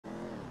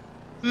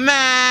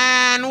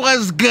Man,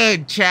 what's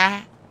good,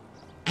 chat?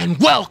 And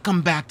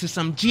welcome back to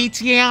some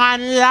GTA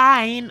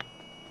Online.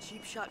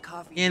 Cheap shot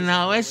coffee. You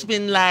know, it's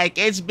been like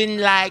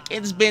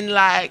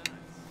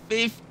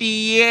 50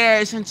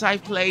 years since I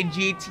played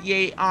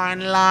GTA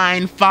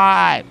Online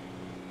 5.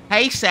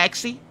 Hey,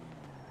 sexy.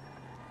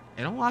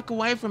 Hey, don't walk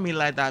away from me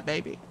like that,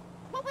 baby.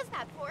 What was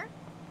that for?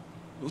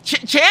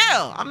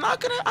 Chill. I'm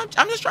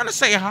just trying to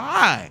say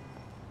hi.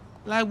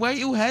 Like, where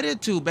you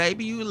headed to,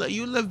 baby? You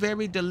look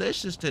very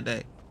delicious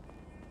today.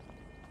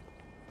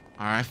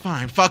 All right,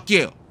 fine. Fuck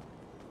you.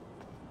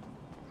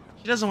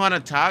 She doesn't want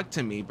to talk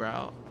to me,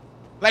 bro.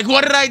 Like,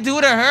 what did I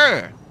do to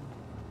her?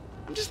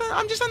 I'm just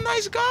a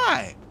nice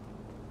guy.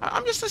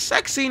 I'm just a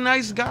sexy,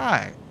 nice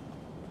guy.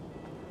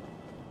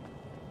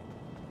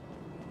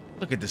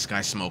 Look at this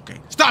guy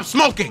smoking. Stop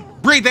smoking!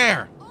 Breathe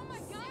air! Oh my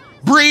God.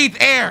 Breathe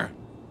air!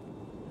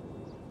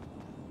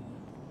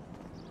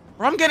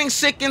 Bro, I'm getting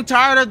sick and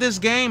tired of this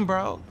game,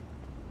 bro.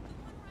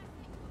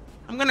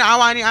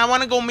 I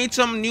want to go meet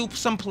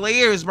some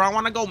players, bro. I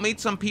want to go meet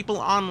some people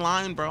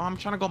online, bro. I'm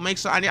trying to go make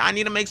some. I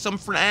need to make some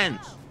friends.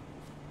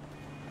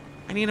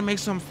 I need to make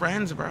some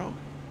friends, bro.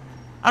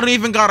 I don't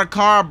even got a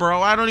car,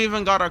 bro. I don't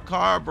even got a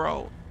car,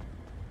 bro.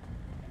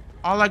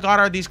 All I got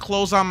are these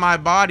clothes on my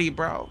body,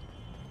 bro.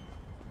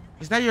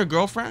 Is that your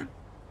girlfriend?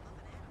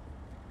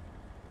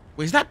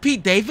 Wait, is that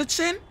Pete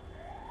Davidson?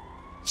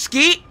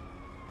 Skeet?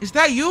 Is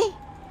that you?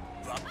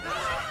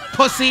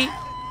 Pussy.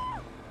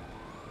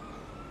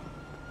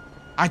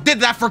 I did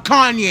that for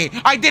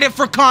Kanye. I did it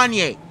for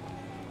Kanye.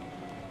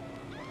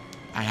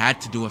 I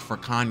had to do it for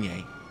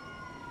Kanye.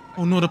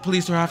 Oh no, the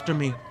police are after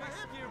me.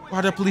 Why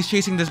are the police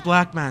chasing this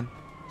black man?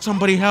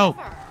 Somebody help.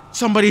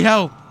 Somebody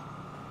help.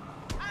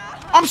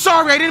 I'm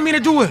sorry, I didn't mean to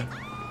do it.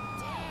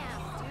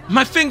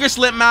 My finger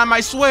slipped, ma'am,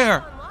 I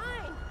swear.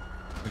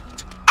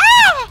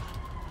 Ah!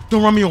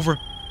 Don't run me over.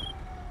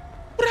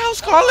 What the hell's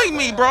calling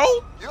me, bro?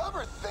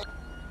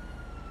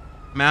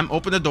 Ma'am,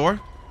 open the door.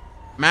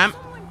 Ma'am.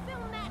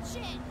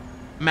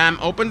 Ma'am,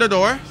 open the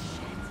door.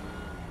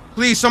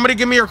 Please, somebody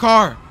give me your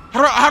car.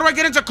 How do I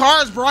get into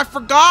cars, bro? I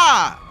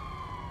forgot.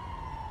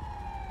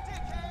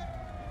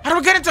 How do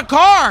I get into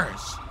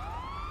cars?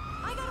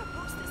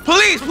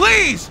 Please,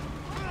 please.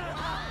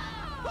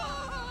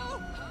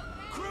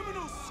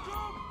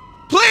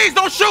 Please,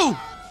 don't shoot.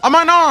 I'm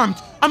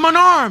unarmed. I'm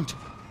unarmed.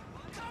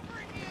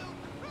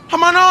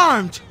 I'm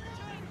unarmed.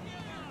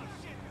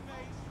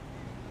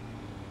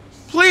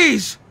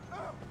 Please.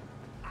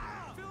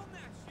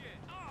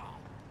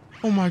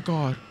 Oh my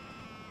God.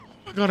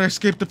 Oh my God, I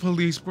escaped the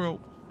police, bro.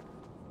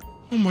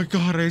 Oh my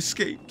God, I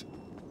escaped.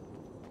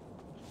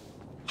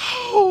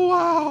 Oh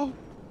wow.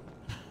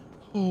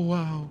 Oh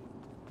wow.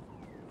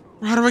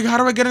 How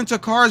do I get into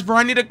cars, bro?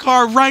 I need a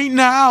car right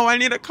now. I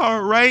need a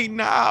car right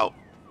now.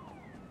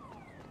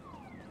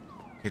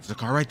 It's the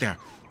car right there.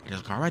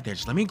 There's a car right there.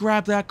 Just let me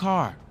grab that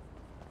car.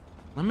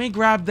 Let me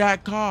grab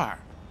that car.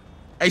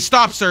 Hey,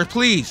 stop, sir,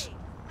 please.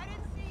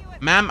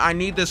 Ma'am, I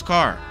need this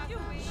car.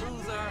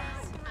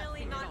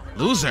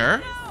 Loser?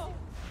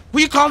 Who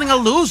are you calling a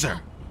loser?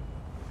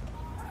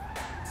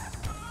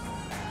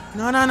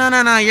 No.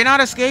 You're not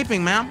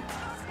escaping, ma'am.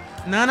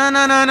 No. No.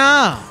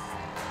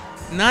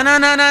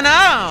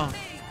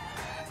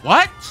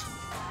 What?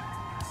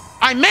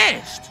 I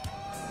missed.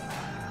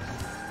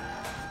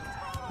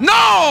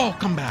 No!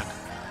 Come back.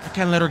 I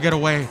can't let her get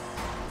away.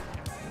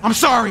 I'm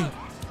sorry.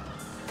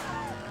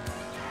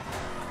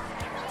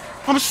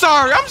 I'm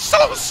sorry. I'm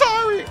so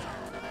sorry.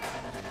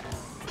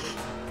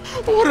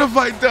 What have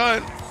I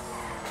done?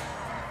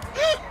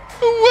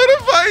 What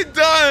have I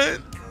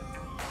done?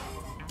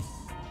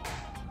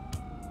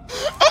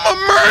 I'm a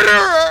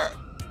murderer!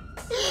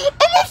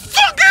 I'm a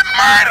fucking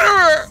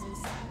murderer!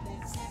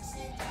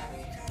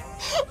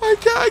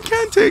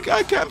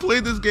 I can't play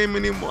this game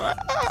anymore.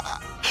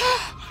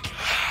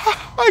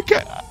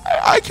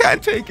 I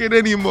can't take it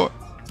anymore.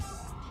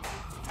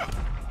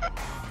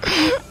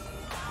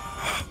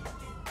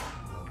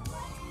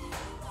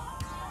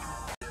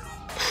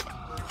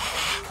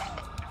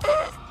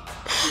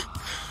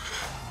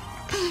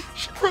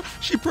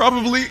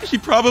 She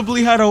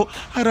probably had a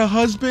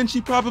husband.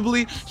 She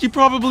probably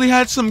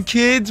had some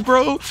kids,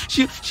 bro.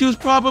 She was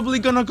probably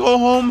gonna go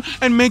home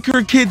and make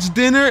her kids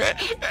dinner. What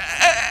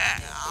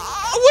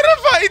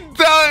have I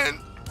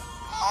done?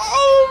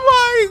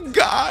 Oh my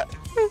God.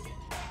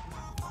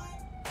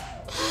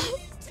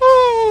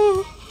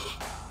 Oh,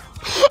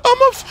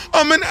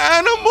 I'm an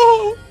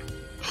animal.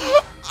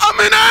 I'm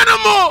an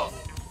animal.